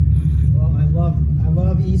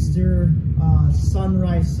Easter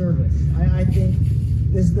sunrise service. I think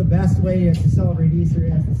this is the best way to celebrate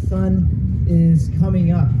Easter, as the sun is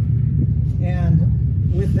coming up.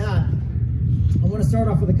 And with that, I want to start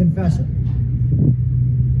off with a confession.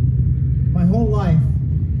 My whole life,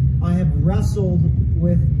 I have wrestled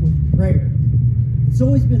with prayer. It's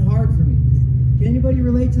always been hard for me. Can anybody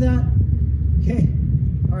relate to that? Okay.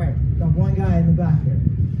 All right. Got one guy in the back there.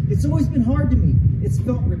 It's always been hard to me. It's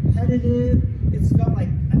felt repetitive. It's felt like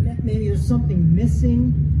maybe there's something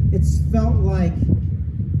missing. It's felt like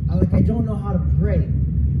I don't know how to pray.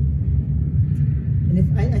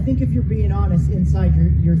 And I think if you're being honest, inside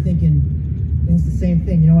you're thinking it's the same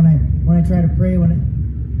thing. You know, when I try to pray,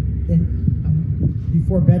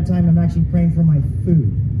 before bedtime, I'm actually praying for my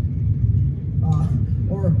food.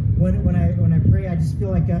 Or when I pray, I just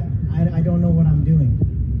feel like I don't know what I'm doing.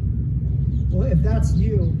 Well, if that's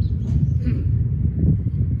you,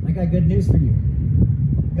 I got good news for you.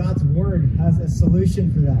 God's Word has a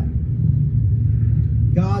solution for that.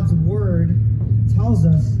 God's Word tells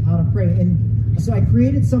us how to pray. And so I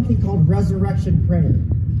created something called Resurrection Prayer.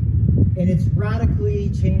 And it's radically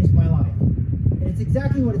changed my life. And it's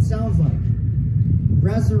exactly what it sounds like.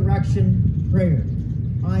 Resurrection Prayer.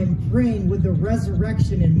 I'm praying with the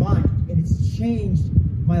resurrection in mind. And it's changed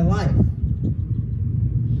my life.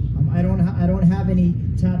 I don't have any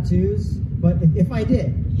tattoos, but if I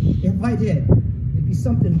did, it'd be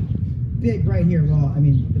something big right here. Well, I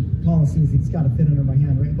mean, the policy is it's got to fit under my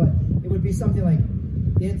hand, right? But it would be something like,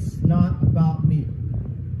 it's not about me.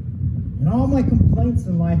 And all my complaints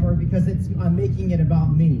in life are because I'm making it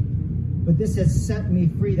about me. But this has set me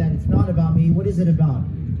free that it's not about me. What is it about?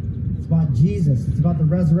 It's about Jesus. It's about the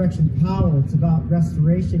resurrection power. It's about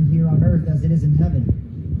restoration here on earth as it is in heaven.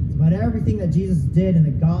 It's about everything that Jesus did in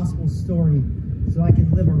the gospel story so I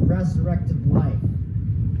can live a resurrected life.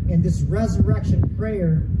 And this resurrection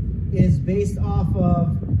prayer is based off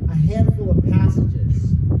of a handful of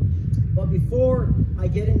passages. But before I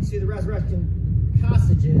get into the resurrection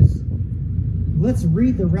passages, let's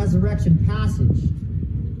read the resurrection passage.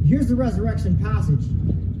 Here's the resurrection passage.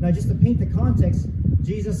 Now, just to paint the context,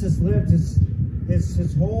 Jesus has lived his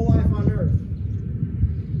whole life on earth.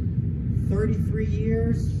 33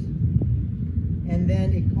 years, and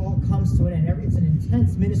then it all comes to an end. It's an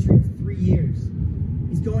intense ministry of 3 years.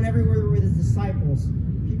 He's going everywhere with his disciples.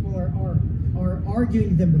 People are arguing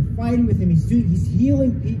with him, they're fighting with him. He's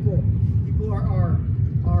healing people. People are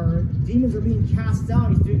demons are being cast out.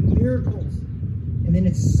 He's doing miracles. And then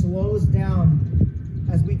it slows down.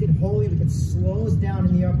 As we did Holy Week, it slows down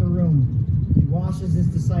in the upper room. He washes his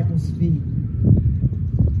disciples' feet.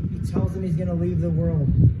 He tells them he's going to leave the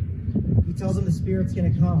world. He tells them the Spirit's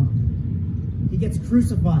going to come. He gets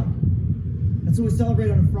crucified. That's what we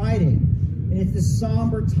celebrate on Friday. And it's this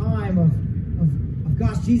somber time of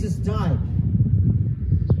gosh, Jesus died.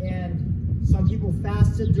 And some people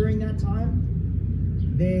fasted during that time.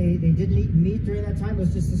 They didn't eat meat during that time. It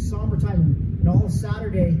was just a somber time. And all of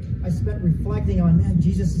Saturday, I spent reflecting on, man,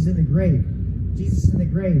 Jesus is in the grave. Jesus is in the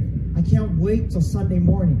grave. I can't wait till Sunday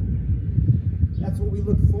morning. That's what we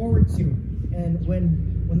look forward to. And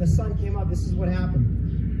when the sun came up, this is what happened.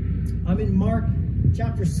 I'm in Mark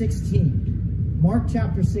chapter 16. Mark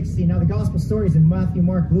chapter 16. Now, the gospel stories in Matthew,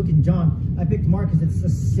 Mark, Luke, and John. I picked Mark because it's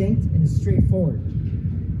succinct and it's straightforward.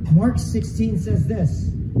 Mark 16 says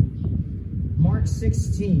this. Mark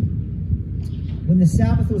 16. When the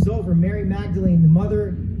Sabbath was over, Mary Magdalene, the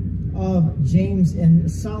mother of James and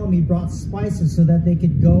Salome, brought spices so that they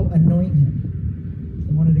could go anoint him.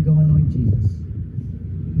 They wanted to go anoint Jesus.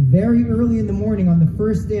 Very early in the morning on the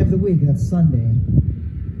first day of the week, that's Sunday,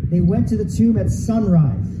 they went to the tomb at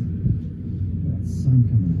sunrise. That sun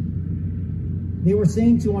coming up. They were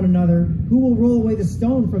saying to one another, who will roll away the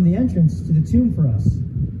stone from the entrance to the tomb for us?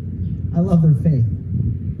 I love their faith.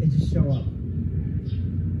 They just show up.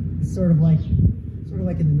 It's sort of like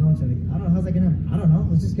in the military. I don't know, how's that going to happen? I don't know.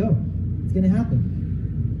 Let's just go. It's going to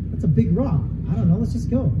happen. That's a big rock. I don't know. Let's just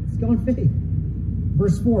go. Let's go in faith.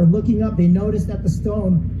 Verse 4, looking up, they noticed that the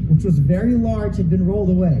stone, which was very large, had been rolled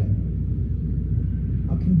away.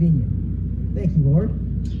 How convenient. Thank you, Lord.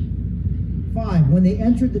 5, when they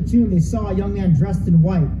entered the tomb, they saw a young man dressed in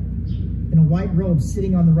white, in a white robe,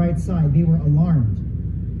 sitting on the right side. They were alarmed.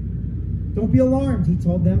 Don't be alarmed, he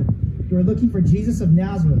told them. You are looking for Jesus of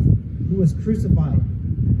Nazareth, who was crucified.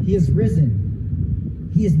 He is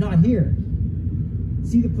risen. He is not here.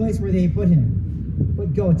 See the place where they put him.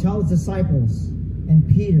 But go, tell his disciples and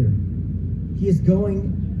Peter, he is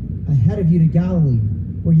going ahead of you to Galilee,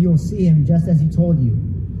 where you will see him just as he told you.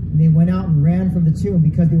 And they went out and ran from the tomb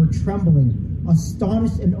because they were trembling,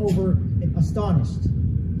 astonished. And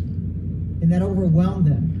that overwhelmed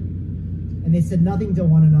them. And they said nothing to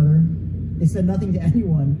one another. They said nothing to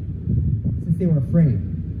anyone since they were afraid.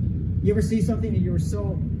 You ever see something that you were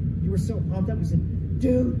so pumped up? You said,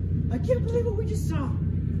 dude, I can't believe what we just saw.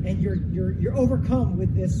 And you're overcome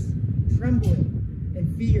with this trembling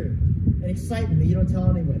and fear and excitement that you don't tell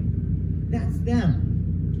anybody. That's them.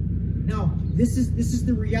 Now, this is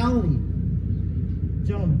the reality.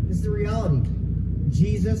 Gentlemen, this is the reality.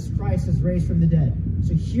 Jesus Christ is raised from the dead.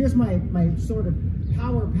 So here's my sort of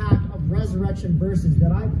power pack of resurrection verses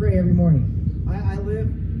that I pray every morning. I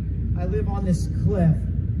live on this cliff,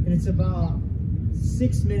 and it's about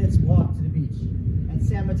 6 minutes walk to the beach at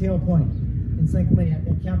San Mateo Point in San Clemente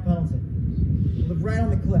at Camp Pendleton. I live right on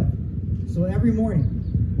the cliff. So every morning,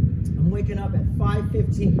 I'm waking up at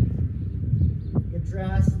 5:15, get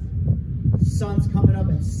dressed, the sun's coming up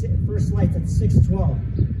at first lights at 6:12.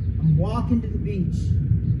 I'm walking to the beach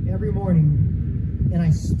every morning, and I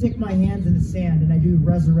stick my hands in the sand and I do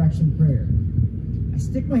resurrection prayer. I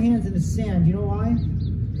stick my hands in the sand. You know why?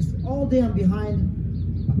 Because all day I'm behind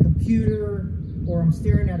a computer or I'm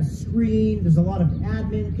staring at a screen. There's a lot of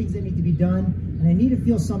admin things that need to be done, and I need to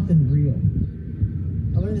feel something real.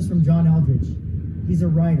 I learned this from John Eldridge. He's a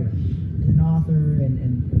writer and an author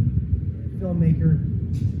and filmmaker.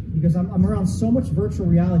 Because I'm around so much virtual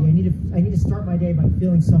reality, I need to start my day by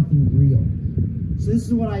feeling something real. So this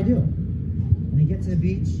is what I do. When I get to the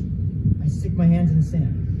beach, I stick my hands in the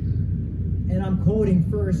sand. And I'm quoting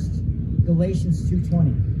first Galatians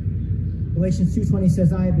 2:20. Galatians 2:20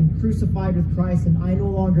 says, I have been crucified with Christ, and I no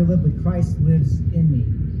longer live, but Christ lives in me.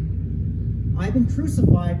 I've been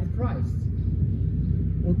crucified with Christ.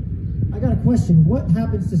 Well, I got a question. What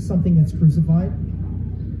happens to something that's crucified?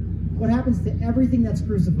 What happens to everything that's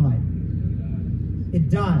crucified? It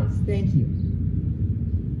dies. Thank you.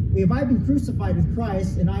 If I've been crucified with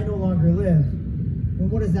Christ and I no longer live, then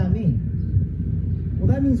what does that mean? Well,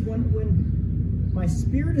 that means when my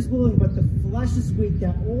spirit is willing but the flesh is weak,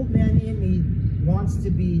 that old man in me wants to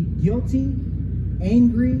be guilty,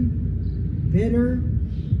 angry, bitter,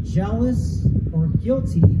 jealous, or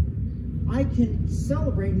guilty, I can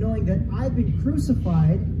celebrate knowing that I've been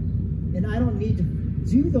crucified and I don't need to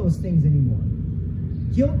do those things anymore.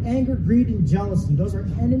 Guilt, anger, greed, and jealousy, those are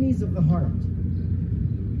enemies of the heart.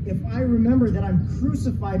 If I remember that I'm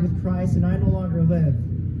crucified with Christ and I no longer live,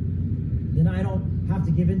 then I don't have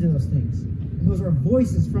to give in to those things. And those are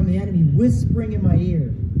voices from the enemy whispering in my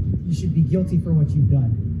ear. You should be guilty for what you've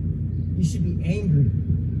done. You should be angry.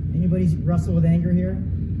 Anybody wrestle with anger here?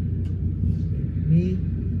 Me,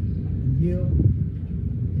 and you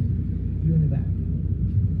in the back.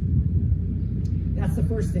 That's the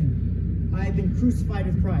first thing. I've been crucified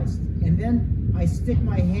with Christ. And then I stick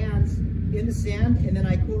my hands in the sand, and then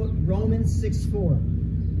I quote Romans 6:4.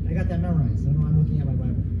 I got that memorized. I know I'm looking at my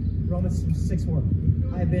Bible. Romans 6:4.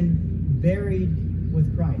 I've been buried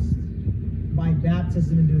with Christ by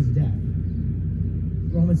baptism into his death.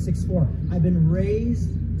 Romans 6:4. I've been raised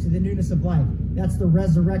to the newness of life. That's the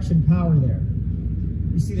resurrection power there.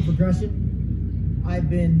 You see the progression? I've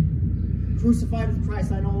been crucified with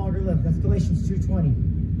Christ, I no longer live. That's Galatians 2:20.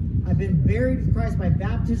 I've been buried with Christ by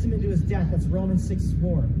baptism into his death. That's Romans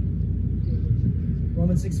 6:4.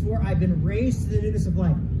 Romans 6:4. I've been raised to the newness of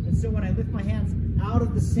life. And so when I lift my hands out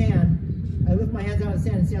of the sand, and the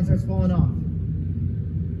sand starts falling off.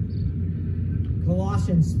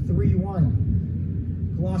 Colossians 3:1.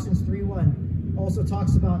 Colossians 3:1 also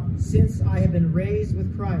talks about, since I have been raised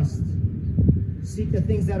with Christ, seek the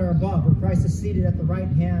things that are above, where Christ is seated at the right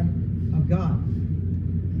hand of God.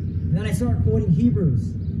 And then I start quoting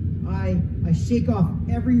Hebrews. I shake off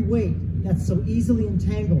every weight that so easily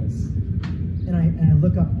entangles. And I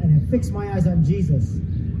look up and I fix my eyes on Jesus,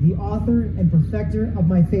 the author and perfecter of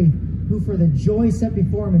my faith, who for the joy set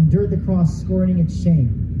before him endured the cross, scorning its shame,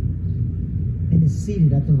 and is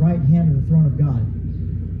seated at the right hand of the throne of God.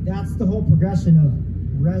 That's the whole progression of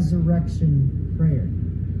resurrection prayer.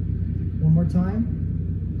 One more time.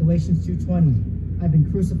 Galatians 2:20. I've been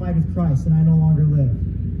crucified with Christ and I no longer live.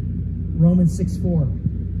 Romans 6:4.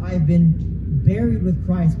 I have been buried with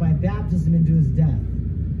Christ by baptism into his death.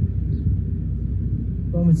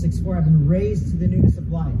 Romans 6:4. I've been raised to the newness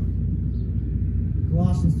of life.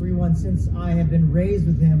 Colossians 3:1. Since I have been raised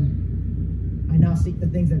with him, I now seek the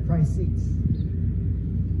things that Christ seeks.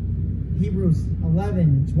 Hebrews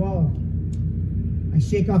 11:12. I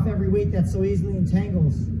shake off every weight that so easily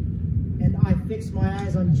entangles, and I fix my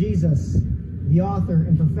eyes on Jesus, the author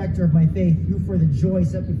and perfecter of my faith, who for the joy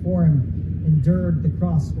set before him endured the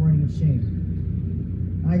cross, scorning its shame.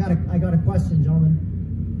 I got a question, gentlemen.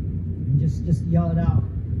 And just yell it out.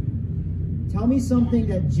 Tell me something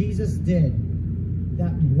that Jesus did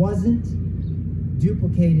that wasn't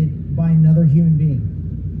duplicated by another human being.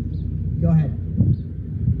 Go ahead.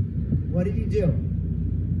 What did he do?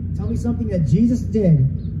 Tell me something that Jesus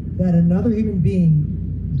did that another human being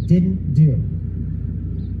didn't do.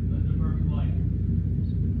 Lived a perfect life.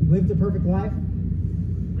 Lived a perfect life?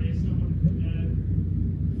 Raised someone from the dead.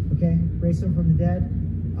 Okay, raised someone from the dead.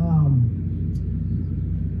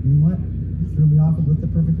 You know what? You threw me off and lived a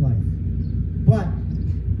perfect life. But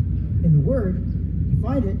in the Word, you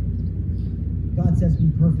find it, God says, be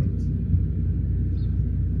perfect.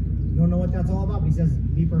 You don't know what that's all about, but he says,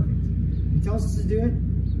 be perfect. He tells us to do it,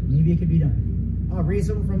 maybe it could be done. Raise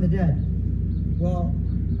someone from the dead. Well,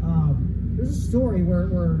 there's a story where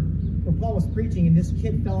Paul was preaching and this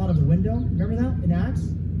kid fell out of a window. Remember that in Acts?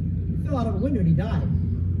 He fell out of a window and he died.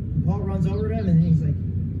 And Paul runs over to him and he's like,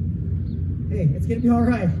 hey, it's going to be all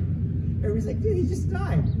right. Everybody's like, dude, he just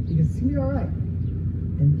died. He goes, it's going to be all right.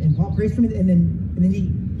 And Paul prays for him, and then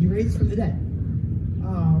he raises from the dead.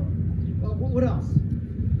 What else?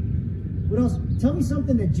 What else? Tell me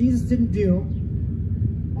something that Jesus didn't do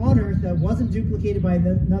on earth that wasn't duplicated by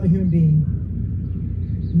another human being,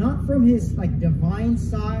 not from his divine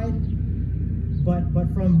side, but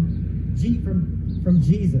from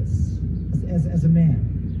Jesus as a man.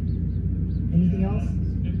 Anything else?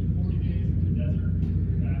 40 days in the desert,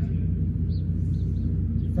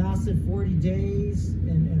 fasted 40 days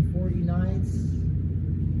and 40 nights.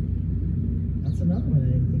 That's another one I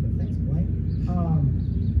didn't think of. Thanks, Blake.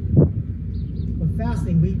 But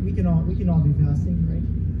fasting, we can all do fasting, right?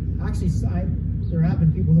 Actually, there have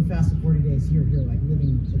been people who fasted 40 days here,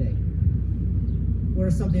 living today. What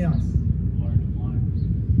is something else? water to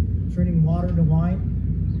wine. Turning water into wine.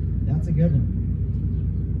 That's a good one.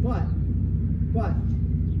 But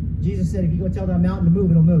Jesus said, if you go tell that mountain to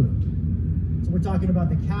move, it'll move. So we're talking about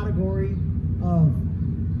the category of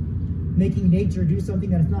making nature do something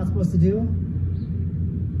that it's not supposed to do.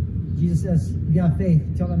 Jesus says, you got faith,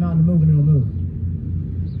 tell that mountain to move and it'll move.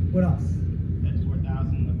 What else? Fed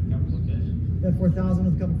 4,000 with a couple of fish. Fed 4,000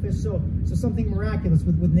 with a couple of fish. So something miraculous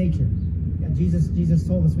with nature. Yeah, Jesus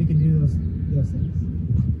told us we can do those things.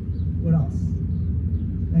 What else?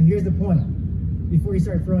 Now here's the point. Before you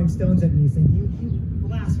start throwing stones at me saying, you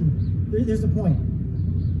blasphemy. There's the point.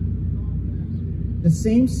 The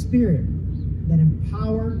same Spirit that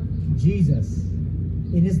empowered Jesus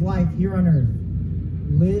in his life here on earth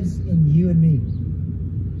lives in you and me.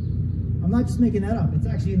 I'm not just making that up. It's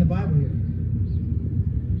actually in the Bible here.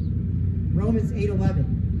 Romans 8:11.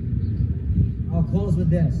 I'll close with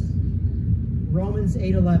this. Romans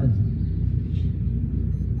 8:11.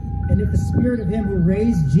 And if the Spirit of him who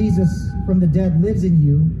raised Jesus from the dead lives in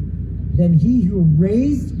you, then he who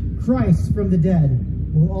raised Christ from the dead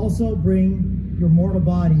will also bring your mortal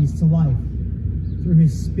bodies to life through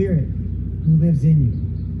his Spirit who lives in you.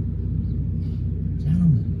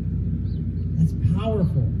 Gentlemen, that's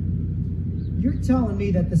powerful. You're telling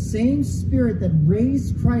me that the same Spirit that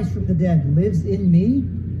raised Christ from the dead lives in me?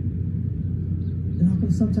 Then how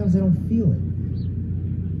come sometimes I don't feel it?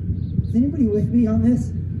 Is anybody with me on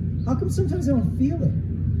this? How come sometimes I don't feel it?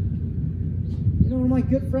 You know, one of my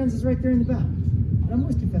good friends is right there in the back. And I'm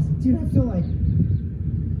always confessing, dude, I feel like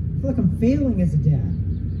I'm failing as a dad.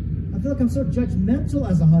 I feel like I'm so judgmental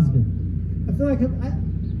as a husband. I feel like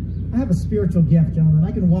I have a spiritual gift, gentlemen.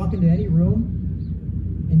 I can walk into any room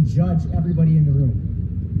and judge everybody in the room.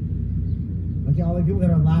 Okay, all the people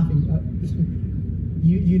that are laughing,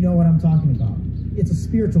 you know what I'm talking about. It's a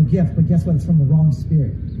spiritual gift, but guess what? It's from the wrong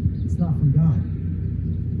spirit. It's not from God.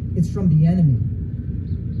 It's from the enemy.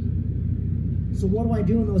 So what do I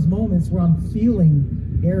do in those moments where I'm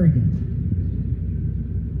feeling arrogant?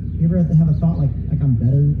 You ever have a thought like I'm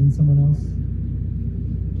better than someone else?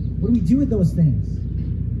 What do we do with those things?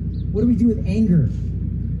 What do we do with anger?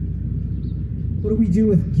 What do we do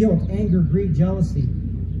with guilt, anger, greed, jealousy?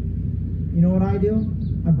 You know what I do?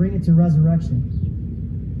 I bring it to resurrection.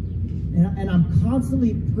 And I'm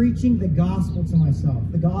constantly preaching the gospel to myself.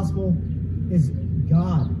 The gospel is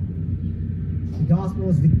God. The gospel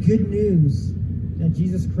is the good news that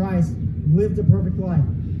Jesus Christ lived a perfect life.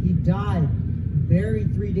 He died,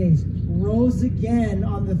 buried 3 days, rose again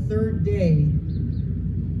on the third day,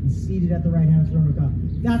 and seated at the right hand of the throne of God.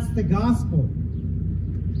 That's the gospel.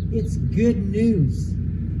 It's good news.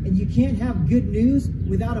 And you can't have good news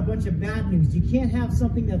without a bunch of bad news. You can't have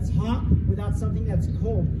something that's hot without something that's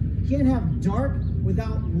cold. You can't have dark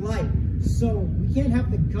without light. So we can't have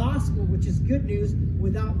the gospel, which is good news,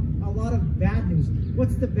 without a lot of bad news.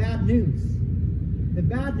 What's the bad news? The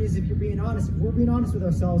bad news, if you're being honest, if we're being honest with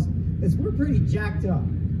ourselves, is we're pretty jacked up.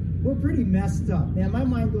 We're pretty messed up. Man, my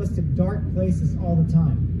mind goes to dark places all the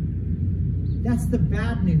time. That's the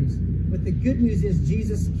bad news. But the good news is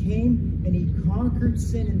Jesus came and he conquered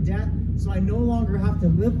sin and death, so I no longer have to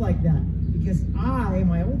live like that. Because I,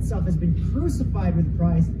 my old self, has been crucified with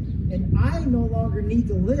Christ, and I no longer need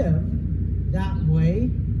to live that way,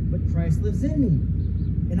 but Christ lives in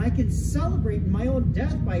me. And I can celebrate my own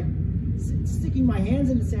death by sticking my hands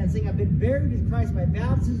in the sand, saying I've been buried with Christ by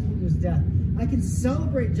baptism into his death. I can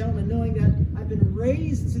celebrate, gentlemen, knowing that I've been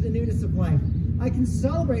raised to the newness of life. I can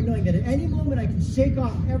celebrate knowing that at any moment I can shake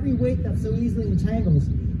off every weight that so easily entangles.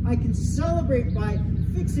 I can celebrate by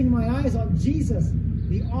fixing my eyes on Jesus,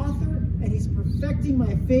 the author, and he's perfecting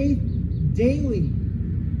my faith daily.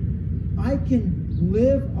 I can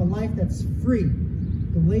live a life that's free.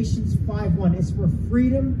 Galatians 5:1. It's for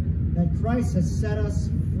freedom that Christ has set us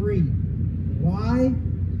free. Why?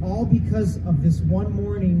 All because of this one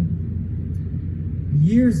morning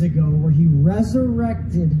years ago where he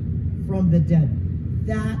resurrected from the dead.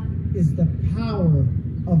 That is the power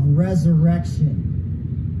of resurrection.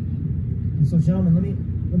 And so, gentlemen,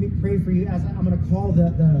 let me pray for you as I'm going to call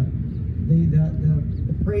the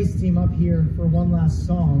praise team up here for one last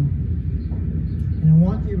song. And I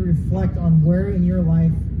want you to reflect on where in your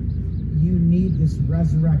life you need this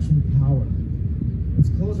resurrection power. Let's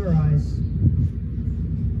close our eyes.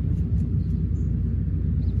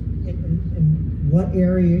 In what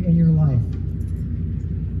area in your life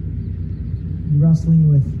you're wrestling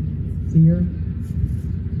with fear,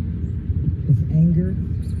 with anger,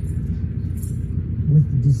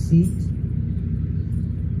 with deceit,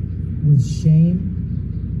 with shame?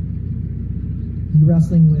 You're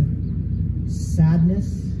wrestling with sadness?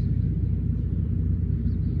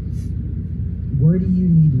 Where do you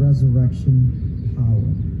need resurrection power?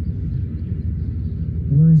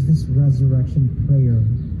 Where is this resurrection prayer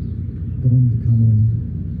going to come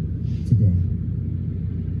in today?